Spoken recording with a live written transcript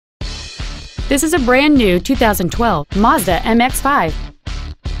This is a brand new 2012 Mazda MX-5.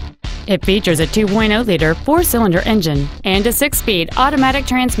 It features a 2.0-liter four-cylinder engine and a 6-speed automatic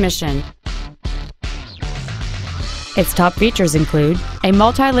transmission. Its top features include a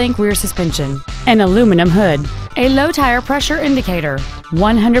multi-link rear suspension, an aluminum hood, a low tire pressure indicator,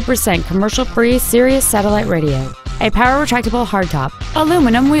 100% commercial-free Sirius satellite radio, a power retractable hardtop,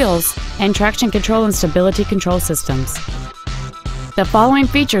 aluminum wheels, and traction control and stability control systems. The following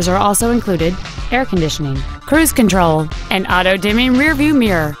features are also included: air conditioning, cruise control, an auto-dimming rearview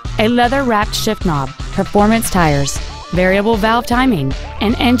mirror, a leather-wrapped shift knob, performance tires, variable valve timing,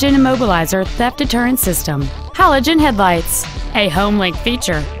 an engine immobilizer theft deterrent system, halogen headlights, a home link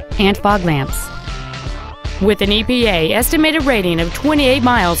feature, and fog lamps. With an EPA estimated rating of 28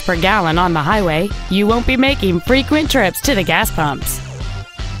 miles per gallon on the highway, you won't be making frequent trips to the gas pumps.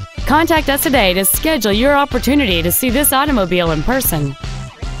 Contact us today to schedule your opportunity to see this automobile in person.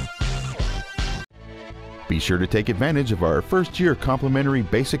 Be sure to take advantage of our first-year complimentary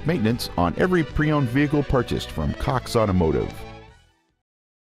basic maintenance on every pre-owned vehicle purchased from Cox Automotive.